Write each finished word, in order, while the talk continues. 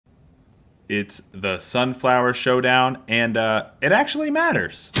It's the Sunflower Showdown, and it actually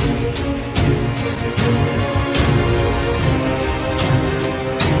matters.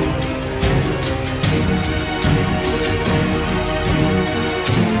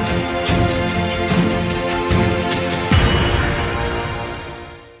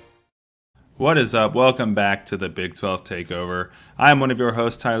 What is up? Welcome back to the Big 12 Takeover. I am one of your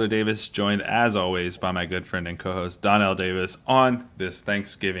hosts, Tyler Davis, joined as always by my good friend and co-host, Donnell Davis, on this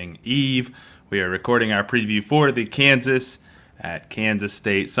Thanksgiving Eve. We are recording our preview for the Kansas at Kansas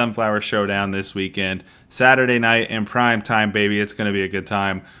State Sunflower Showdown this weekend. Saturday night in prime time, baby. It's going to be a good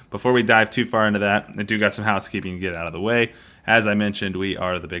time. Before we dive too far into that, I do got some housekeeping to get out of the way. As I mentioned, we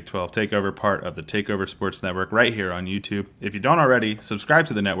are the Big 12 Takeover, part of the Takeover Sports Network right here on YouTube. If you don't already, subscribe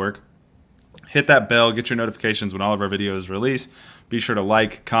to the network. Hit that bell, get your notifications when all of our videos release. Be sure to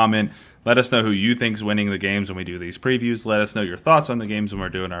like, comment, let us know who you think's winning the games when we do these previews. Let us know your thoughts on the games when we're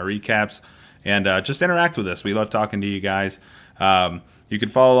doing our recaps. And just interact with us. We love talking to you guys. You can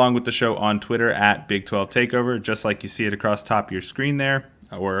follow along with the show on Twitter at Big 12 Takeover, just like you see it across the top of your screen there.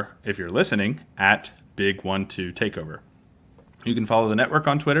 Or if you're listening, at Big 12 Takeover. You can follow the network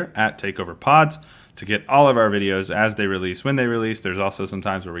on Twitter at Takeover Pods to get all of our videos as they release, when they release. There's also some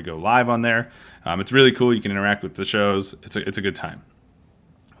times where we go live on there. It's really cool. You can interact with the shows. It's a good time.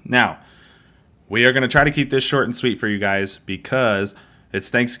 Now, we are going to try to keep this short and sweet for you guys because it's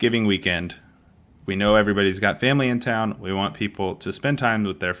Thanksgiving weekend. We know everybody's got family in town. We want people to spend time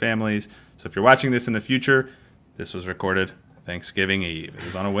with their families. So if you're watching this in the future, this was recorded Thanksgiving Eve. It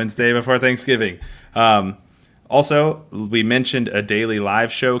was on a Wednesday before Thanksgiving. Also, we mentioned a daily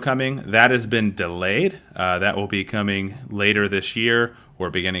live show coming. That has been delayed. That will be coming later this year or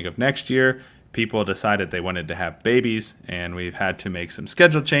beginning of next year. People decided they wanted to have babies, and we've had to make some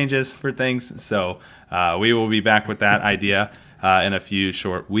schedule changes for things. So we will be back with that idea in a few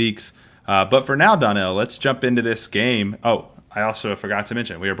short weeks. But for now, Donnell, let's jump into this game. Oh, I also forgot to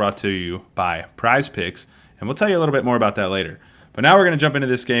mention, we are brought to you by Prize Picks, and we'll tell you a little bit more about that later. But now we're going to jump into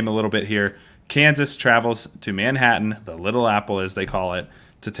this game a little bit here. Kansas travels to Manhattan, the Little Apple as they call it,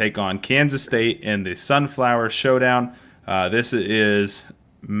 to take on Kansas State in the Sunflower Showdown. This is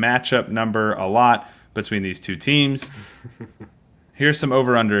matchup number a lot between these two teams. Here's some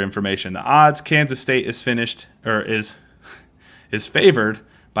over-under information. The odds: Kansas State is favored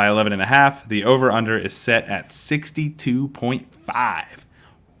by 11.5. The over-under is set at 62.5.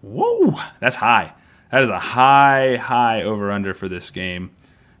 Whoa, that's high. That is a high over-under for this game.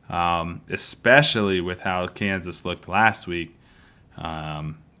 Especially with how Kansas looked last week.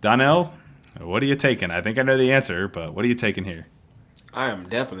 Donnell, what are you taking? I think I know the answer, but what are you taking here? I am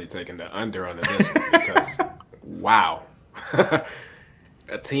definitely taking the under on this one because, wow. A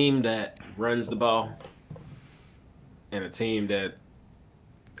team that runs the ball and a team that,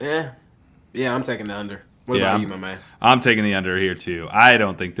 I'm taking the under. What about you, my man? I'm taking the under here, too. I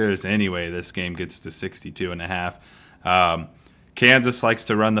don't think there's any way this game gets to 62.5. Kansas likes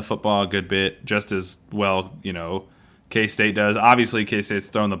to run the football a good bit, just as well, K-State does. Obviously, K-State's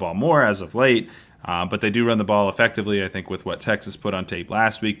thrown the ball more as of late, but they do run the ball effectively. I think with what Texas put on tape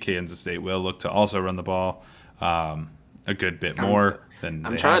last week, Kansas State will look to also run the ball a good bit more than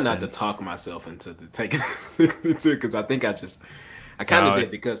I'm trying not to talk myself into taking it because I think I kind of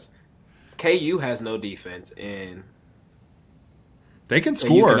did because KU has no defense and they can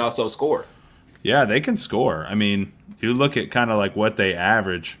score. You can also score. Yeah, they can score. I mean, you look at kind of like what they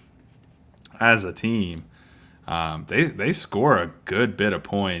average as a team. They score a good bit of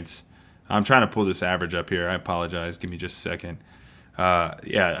points. I'm trying to pull this average up here. I apologize. Give me just a second.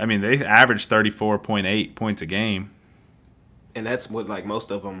 I mean, they average 34.8 points a game. And that's what, like, most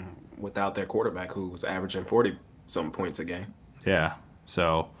of them without their quarterback who was averaging 40-something points a game. Yeah,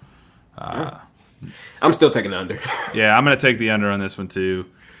 so. I'm still taking the under. Yeah, I'm going to take the under on this one, too.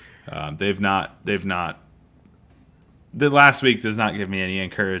 They've not. The last week does not give me any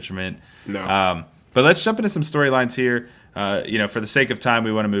encouragement. No. But let's jump into some storylines here. For the sake of time,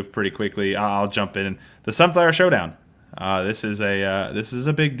 we want to move pretty quickly. I'll jump in. The Sunflower Showdown. This is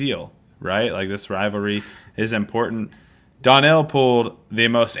a big deal, right? Like, this rivalry is important. Donnell pulled the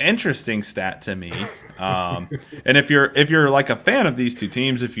most interesting stat to me. And if you're like a fan of these two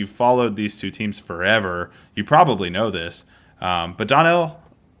teams, if you've followed these two teams forever, you probably know this. But Donnell,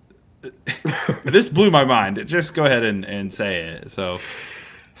 this blew my mind. Just go ahead and say it. So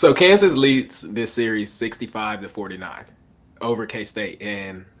Kansas leads this series 65-49 over K-State,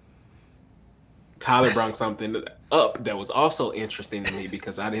 and Tyler brought something up that was also interesting to me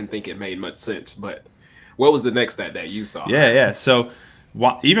because I didn't think it made much sense. But what was the next stat that you saw? Yeah. So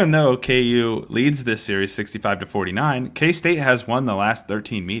even though KU leads this series 65-49, K-State has won the last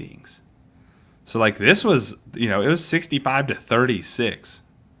 13 meetings. So like this was, it was 65-36.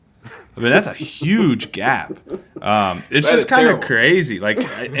 I mean, that's a huge gap. It's just kind of crazy. Like,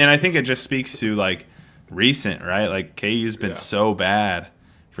 and I think it just speaks to like recent, right? Like KU's been so bad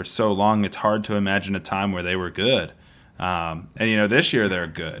for so long. It's hard to imagine a time where they were good. And this year they're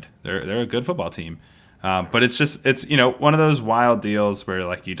good. They're a good football team. But it's one of those wild deals where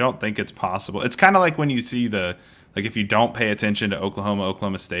like you don't think it's possible. It's kind of like when you see if you don't pay attention to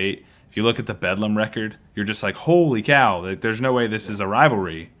Oklahoma State, if you look at the Bedlam record, you're just like, holy cow! Like, there's no way this is a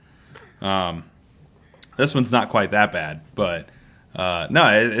rivalry. This one's not quite that bad, but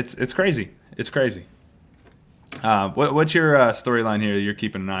no, it's crazy. It's crazy. What's your storyline here that you're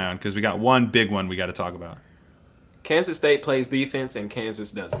keeping an eye on? Because we got one big one we got to talk about. Kansas State plays defense and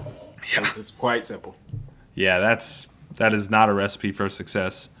Kansas doesn't. Yeah. It's just quite simple. Yeah, that is not a recipe for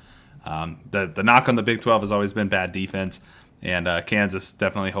success. The knock on the Big 12 has always been bad defense, and Kansas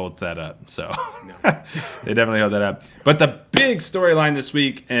definitely holds that up. So they definitely hold that up. But the big storyline this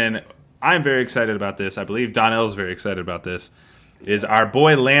week, and I'm very excited about this. I believe Donnell is very excited about this. Is our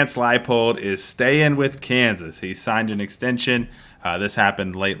boy Lance Leipold is staying with Kansas. He signed an extension. This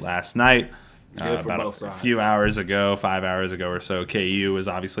happened late last night. About a few hours ago, 5 hours ago or so. KU was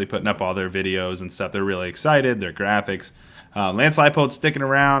obviously putting up all their videos and stuff. They're really excited. Their graphics. Lance Leipold's sticking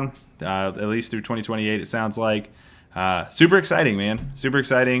around at least through 2028. It sounds like super exciting, man. Super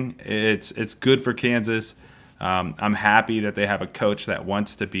exciting. It's good for Kansas. I'm happy that they have a coach that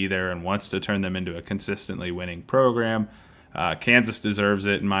wants to be there and wants to turn them into a consistently winning program. Kansas deserves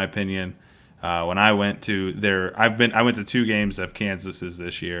it, in my opinion. When I went to I went to 2 games of Kansas's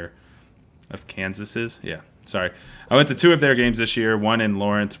this year. Of Kansas's? Yeah, sorry. I went to 2 of their games this year, one in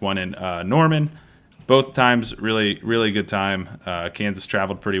Lawrence, one in Norman. Both times, really, really good time. Kansas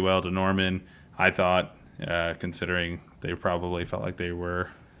traveled pretty well to Norman, I thought, considering they probably felt like they were,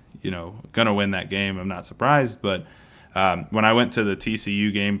 going to win that game. I'm not surprised, but when I went to the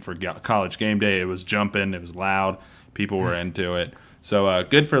TCU game for College Game Day, it was jumping, it was loud, people were into it. So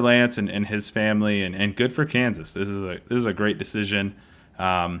good for Lance and his family, and good for Kansas. This is a great decision.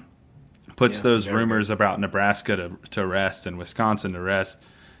 Puts those rumors about Nebraska to rest and Wisconsin to rest.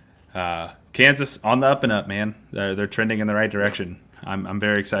 Kansas on the up and up, man. They're trending in the right direction. I'm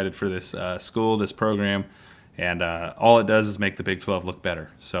very excited for this school, this program, and all it does is make the Big 12 look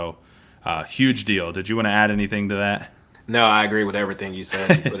better. So huge deal. Did you want to add anything to that? No, I agree with everything you said.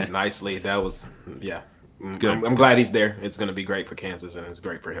 You put it nicely. That was, good. I'm glad he's there. It's going to be great for Kansas, and it's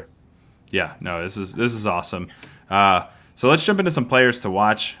great for him. Yeah, no, this is awesome. So let's jump into some players to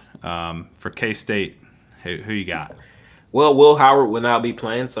watch for K-State. Who you got? Well, Will Howard will not be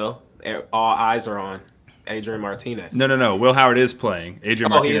playing, so all eyes are on Adrian Martinez. No. Will Howard is playing. Adrian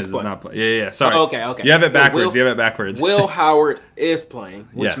Martinez is not playing. Yeah. Sorry. Okay. You have it backwards. Will Howard is playing,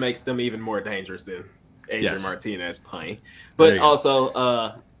 which makes them even more dangerous than Adrian Martinez playing. But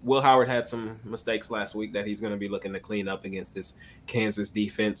also, Will Howard had some mistakes last week that he's going to be looking to clean up against this Kansas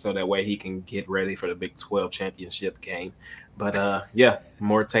defense, so that way he can get ready for the Big 12 championship game. But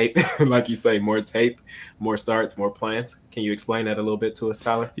more tape, like you say, more tape, more starts, more plans. Can you explain that a little bit to us,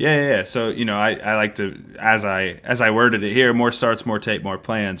 Tyler? Yeah. So I like to, as I worded it here, more starts, more tape, more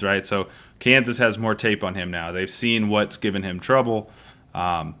plans, right? So Kansas has more tape on him now. They've seen what's given him trouble.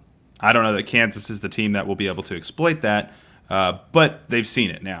 I don't know that Kansas is the team that will be able to exploit that. But they've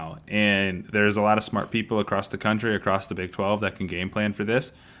seen it now, and there's a lot of smart people across the country, across the Big 12, that can game plan for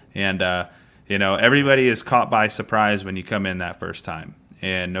this. And, everybody is caught by surprise when you come in that first time,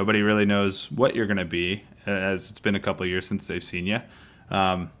 and nobody really knows what you're going to be, as it's been a couple of years since they've seen you.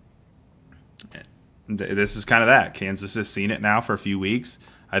 This is kind of that. Kansas has seen it now for a few weeks.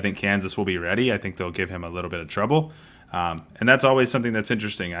 I think Kansas will be ready. I think they'll give him a little bit of trouble. And that's always something that's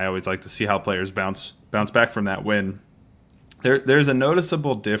interesting. I always like to see how players bounce back from that win. There's a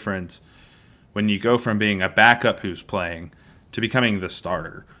noticeable difference when you go from being a backup who's playing to becoming the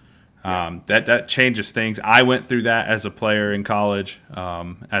starter. That changes things. I went through that as a player in college,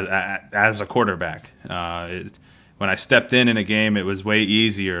 as a quarterback. When I stepped in a game, it was way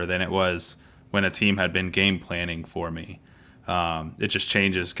easier than it was when a team had been game planning for me. It just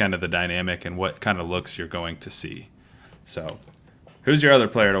changes kind of the dynamic and what kind of looks you're going to see. So, who's your other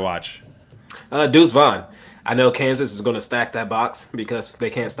player to watch? Deuce Vaughn. I know Kansas is going to stack that box because they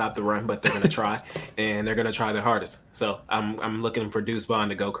can't stop the run, but they're going to try, and they're going to try their hardest. So I'm looking for Deuce Vaughn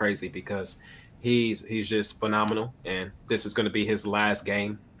to go crazy because he's just phenomenal, and this is going to be his last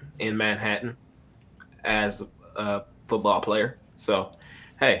game in Manhattan as a football player. So,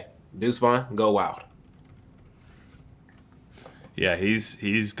 hey, Deuce Vaughn, go wild. Yeah,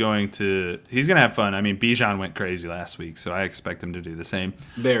 he's going to have fun. I mean, Bijan went crazy last week, so I expect him to do the same.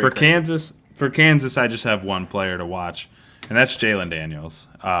 For crazy. for Kansas, I just have one player to watch, and that's Jalen Daniels.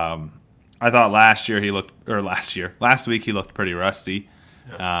 I thought last week he looked pretty rusty.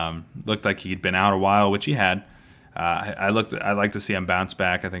 Looked like he'd been out a while, which he had. I'd like to see him bounce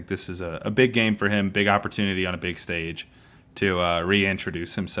back. I think this is a big game for him, big opportunity on a big stage to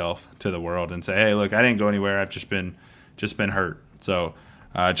reintroduce himself to the world and say, hey, look, I didn't go anywhere. I've just been hurt. So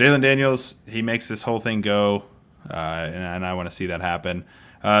Jalen Daniels, he makes this whole thing go, and I want to see that happen.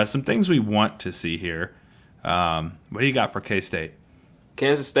 Some things we want to see here. What do you got for K-State?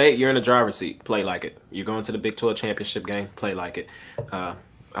 Kansas State, you're in the driver's seat. Play like it. You're going to the Big 12 championship game. Play like it.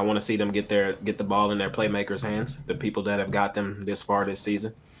 I want to see them get the ball in their playmakers' hands, the people that have got them this far this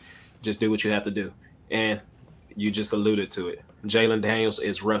season. Just do what you have to do. And you just alluded to it. Jalen Daniels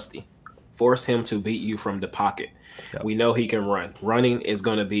is rusty. Force him to beat you from the pocket. Yep. We know he can run. Running is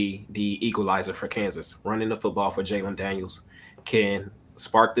going to be the equalizer for Kansas. Running the football for Jalen Daniels can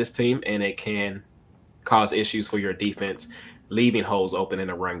spark this team, and it can cause issues for your defense, leaving holes open in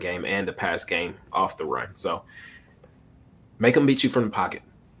the run game and the pass game off the run. So make them beat you from the pocket.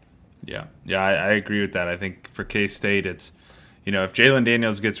 Yeah, I agree with that. I think for K-State, it's, if Jalen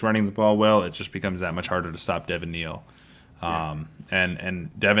Daniels gets running the ball well, it just becomes that much harder to stop Devin Neal.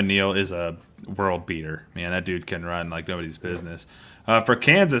 And Devin Neal is a world beater. Man, that dude can run like nobody's business. For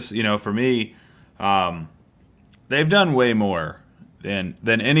Kansas, for me, they've done way more than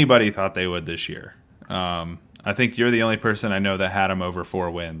anybody thought they would this year. I think you're the only person I know that had them over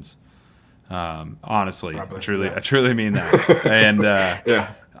 4 wins. Honestly, I truly mean that.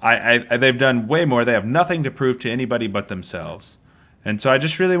 And they've done way more. They have nothing to prove to anybody but themselves. And so I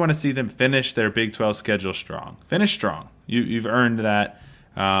just really want to see them finish their Big 12 schedule strong. Finish strong. You've earned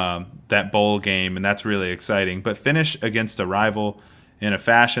that bowl game, and that's really exciting. But finish against a rival in a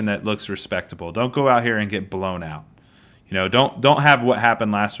fashion that looks respectable. Don't go out here and get blown out. Don't have what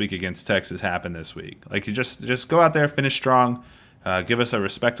happened last week against Texas happen this week. Like, you just go out there, finish strong, give us a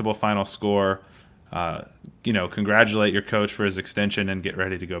respectable final score. Congratulate your coach for his extension and get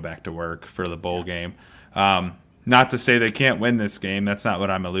ready to go back to work for the bowl game. Not to say they can't win this game. That's not what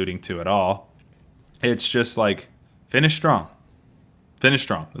I'm alluding to at all. It's just like, finish strong. Finish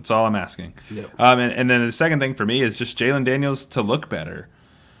strong. That's all I'm asking. Yep. And then the second thing for me is just Jalen Daniels to look better.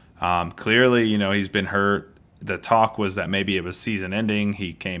 Clearly, he's been hurt. The talk was that maybe it was season ending.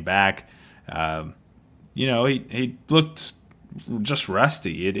 He came back. He looked just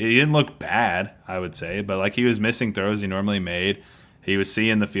rusty. He didn't look bad, I would say, but like, he was missing throws he normally made. He was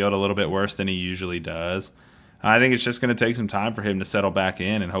seeing the field a little bit worse than he usually does. I think it's just going to take some time for him to settle back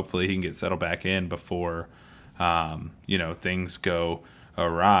in, and hopefully he can get settled back in before things go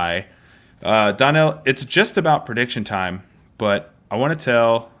awry. Donnell, it's just about prediction time, but I want to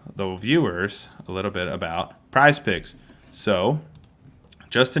tell the viewers a little bit about Prize Picks. So,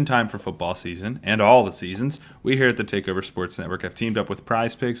 just in time for football season and all the seasons, we here at the Takeover Sports Network have teamed up with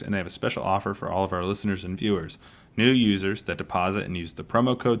Prize Picks, and they have a special offer for all of our listeners and viewers. New users that deposit and use the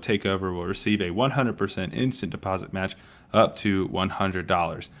promo code TAKEOVER will receive a 100% instant deposit match up to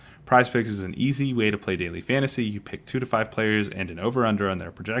 $100. Prize Picks is an easy way to play daily fantasy. You pick 2 to 5 players and an over-under on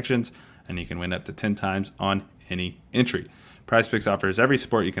their projections, and you can win up to 10 times on any entry. Prize Picks offers every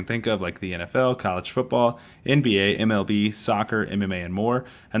sport you can think of, like the NFL, college football, NBA, MLB, soccer, MMA, and more,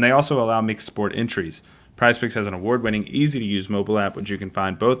 and they also allow mixed sport entries. Prize Picks has an award-winning, easy-to-use mobile app, which you can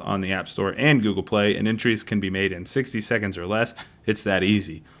find both on the App Store and Google Play, and entries can be made in 60 seconds or less. It's that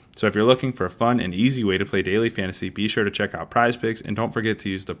easy. So if you're looking for a fun and easy way to play daily fantasy, be sure to check out Prize Picks, and don't forget to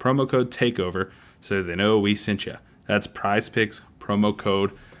use the promo code TAKEOVER so they know we sent you. That's Prize Picks, promo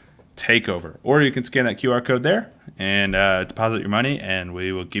code TAKEOVER. Or you can scan that QR code there and deposit your money, and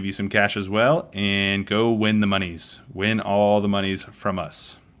we will give you some cash as well, and go win the monies. Win all the monies from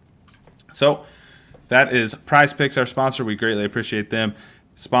us. So that is Prize Picks, our sponsor. We greatly appreciate them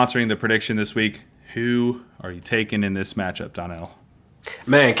sponsoring the prediction this week. Who are you taking in this matchup, Donnell?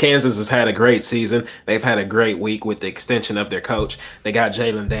 Man, Kansas has had a great season. They've had a great week with the extension of their coach. They got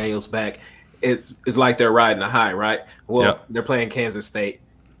Jalen Daniels back. It's like they're riding a high, right? Well, They're playing Kansas State.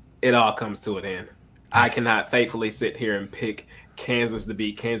 It all comes to an end. I cannot faithfully sit here and pick Kansas to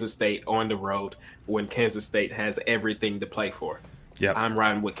beat Kansas State on the road when Kansas State has everything to play for. Yep. I'm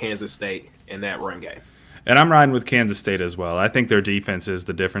riding with Kansas State in that run game. And I'm riding with Kansas State as well. I think their defense is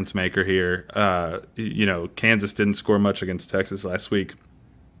the difference maker here. Kansas didn't score much against Texas last week.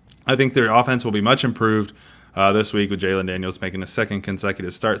 I think their offense will be much improved this week with Jalen Daniels making a second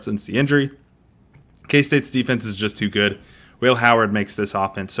consecutive start since the injury. K-State's defense is just too good. Will Howard makes this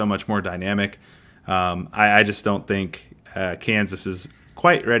offense so much more dynamic. I just don't think Kansas is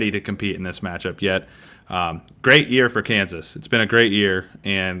quite ready to compete in this matchup yet. Great year for Kansas. It's been a great year,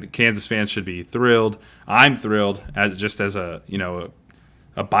 and Kansas fans should be thrilled. I'm thrilled as a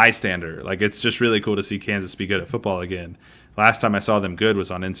bystander. Like, it's just really cool to see Kansas be good at football again. Last time I saw them good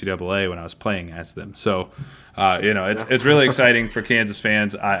was on NCAA when I was playing as them. So, it's really exciting for Kansas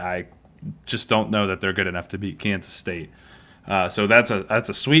fans. I just don't know that they're good enough to beat Kansas State. So that's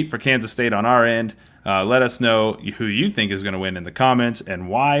a sweep for Kansas State on our end. Let us know who you think is going to win in the comments and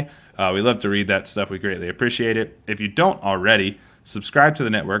why. We love to read that stuff. We greatly appreciate it. If you don't already, subscribe to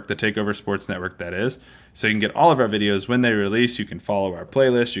the network, the Takeover Sports Network, that is, so you can get all of our videos when they release. You can follow our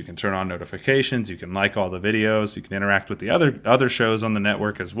playlist. You can turn on notifications. You can like all the videos. You can interact with the other shows on the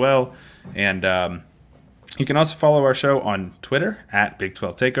network as well. And you can also follow our show on Twitter at Big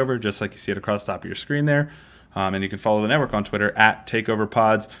 12 Takeover, just like you see it across the top of your screen there. And you can follow the network on Twitter at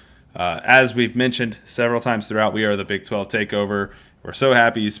TakeoverPods. As we've mentioned several times throughout, we are the Big 12 Takeover. We're so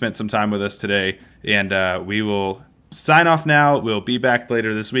happy you spent some time with us today, and we will sign off now. We'll be back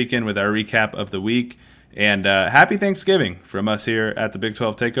later this weekend with our recap of the week. And happy Thanksgiving from us here at the Big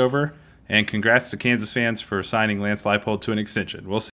 12 Takeover. And congrats to Kansas fans for signing Lance Leipold to an extension. We'll see.